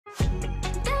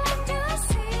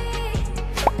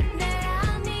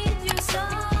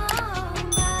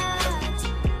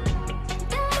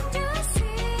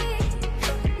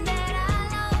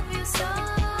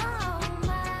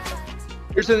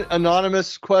Here's an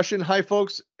anonymous question. Hi,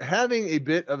 folks. Having a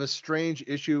bit of a strange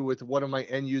issue with one of my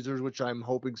end users, which I'm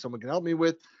hoping someone can help me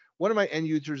with. One of my end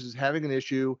users is having an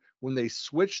issue when they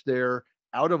switch their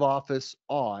out of office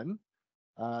on.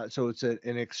 So it's an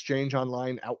Exchange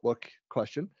Online Outlook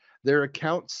question. Their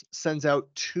accounts sends out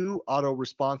 2 auto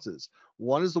responses.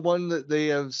 One is the one that they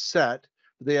have set.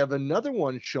 They have another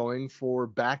one showing for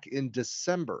back in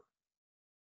December.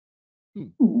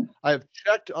 I have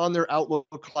checked on their Outlook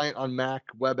client on Mac,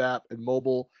 web app, and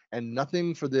mobile, and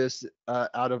nothing for this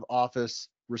out of office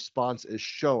response is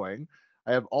showing.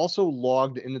 I have also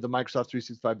logged into the Microsoft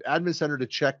 365 Admin Center to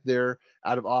check their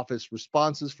out of office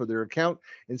responses for their account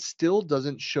and still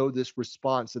doesn't show this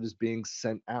response that is being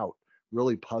sent out.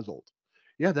 Really puzzled.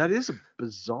 Yeah, that is a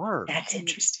bizarre. That's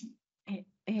interesting.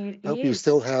 It Hope is. you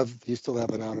still have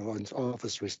an out of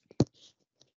office.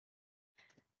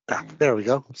 There we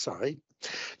go. Sorry.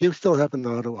 You still have an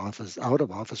out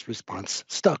of office response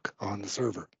stuck on the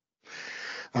server.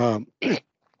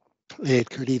 It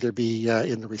could either be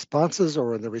in the responses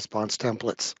or in the response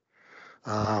templates.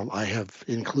 I have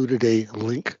included a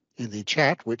link in the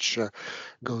chat, which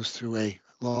goes through a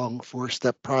long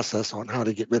 4-step process on how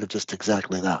to get rid of just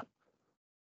exactly that.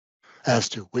 As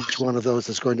to which one of those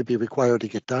is going to be required to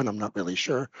get done, I'm not really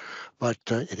sure, but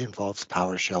it involves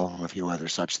PowerShell and a few other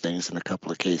such things in a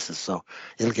couple of cases, so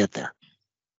it'll get there.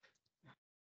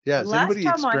 Yeah, The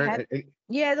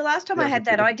last time I had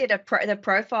that, I did the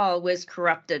profile was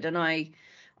corrupted, and I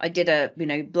did a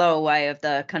blow away of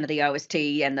the kind of the OST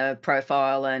and the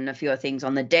profile and a few other things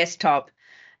on the desktop,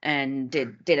 and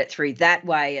did it through that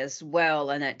way as well,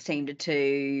 and it seemed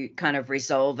to kind of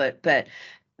resolve it, but.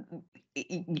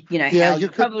 You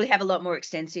probably have a lot more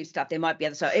extensive stuff. There might be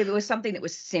other side. It was something that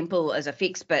was simple as a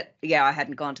fix, but yeah, I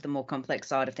hadn't gone to the more complex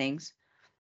side of things.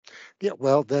 Yeah,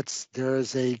 well,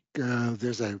 there's a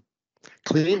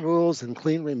clean rules and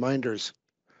clean reminders,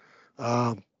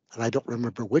 and I don't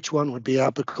remember which one would be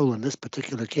applicable in this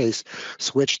particular case.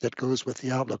 Switch that goes with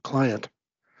the Outlook client.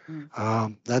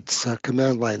 That's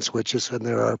command line switches, and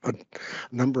there are a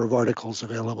number of articles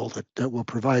available that will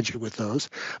provide you with those.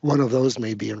 One of those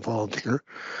may be involved here.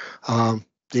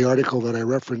 The article that I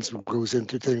referenced goes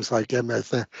into things like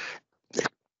MS-MAPI,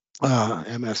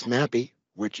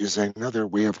 which is another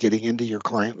way of getting into your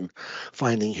client and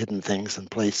finding hidden things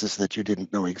and places that you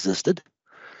didn't know existed.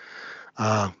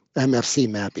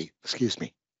 MFC-MAPI, excuse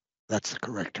me. That's the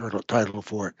correct title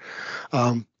for it.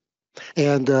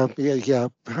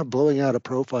 Blowing out a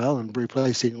profile and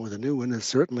replacing it with a new one is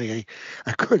certainly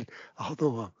a good,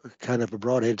 although a kind of a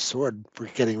broad-edged sword for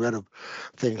getting rid of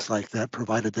things like that,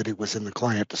 provided that it was in the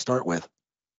client to start with.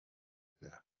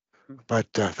 Yeah,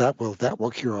 but that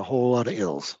will cure a whole lot of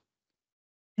ills.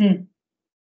 The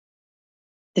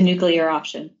nuclear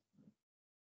option.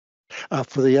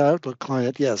 For the Outlook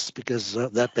client, yes, because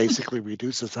that basically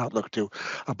reduces Outlook to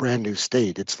a brand new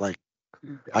state. It's like,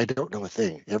 I don't know a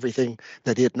thing. Everything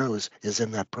that it knows is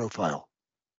in that profile.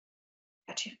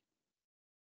 Gotcha.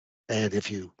 And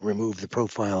if you remove the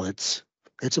profile, it's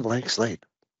a blank slate.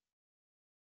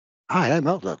 Hi, I'm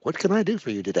Outlook. What can I do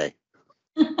for you today?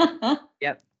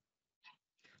 Yep.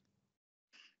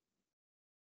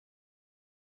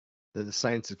 The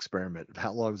science experiment of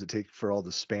how long does it take for all the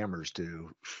spammers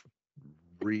to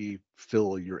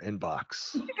refill your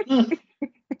inbox?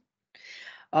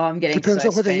 Oh, I'm getting depends so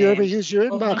on whether you ever use your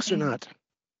Well, inbox or not.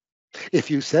 If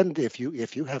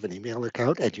you have an email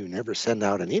account and you never send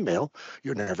out an email,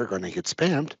 you're never going to get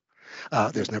spammed.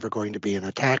 There's never going to be an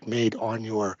attack made on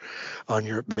your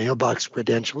mailbox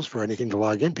credentials for anything to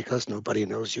log in because nobody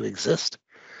knows you exist.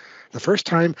 The first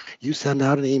time you send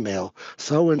out an email,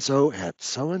 so-and-so at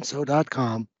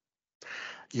so-and-so.com,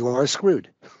 you are screwed.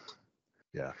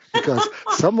 Yeah. Because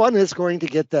someone is going to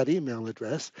get that email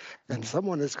address and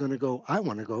someone is going to go, I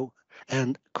want to go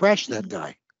and crash that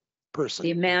guy person.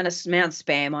 The amount of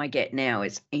spam I get now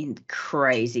is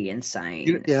crazy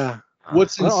insane. Yeah.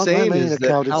 What's insane is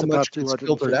that how much gets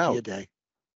filtered out a day.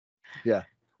 Yeah.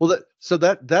 Well,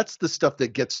 that's the stuff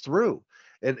that gets through.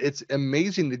 And it's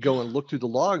amazing to go and look through the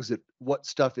logs at what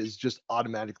stuff is just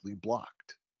automatically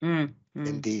blocked.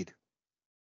 Indeed.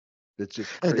 It's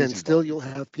just and then still you'll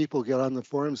have people get on the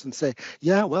forums and say,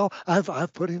 yeah, well,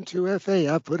 I've put in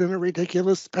 2FA, I've put in a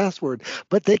ridiculous password,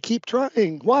 but they keep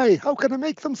trying. Why? How can I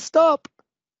make them stop?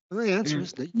 And the answer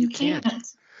is that you can't.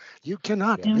 You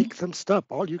cannot make them stop.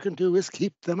 All you can do is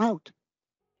keep them out.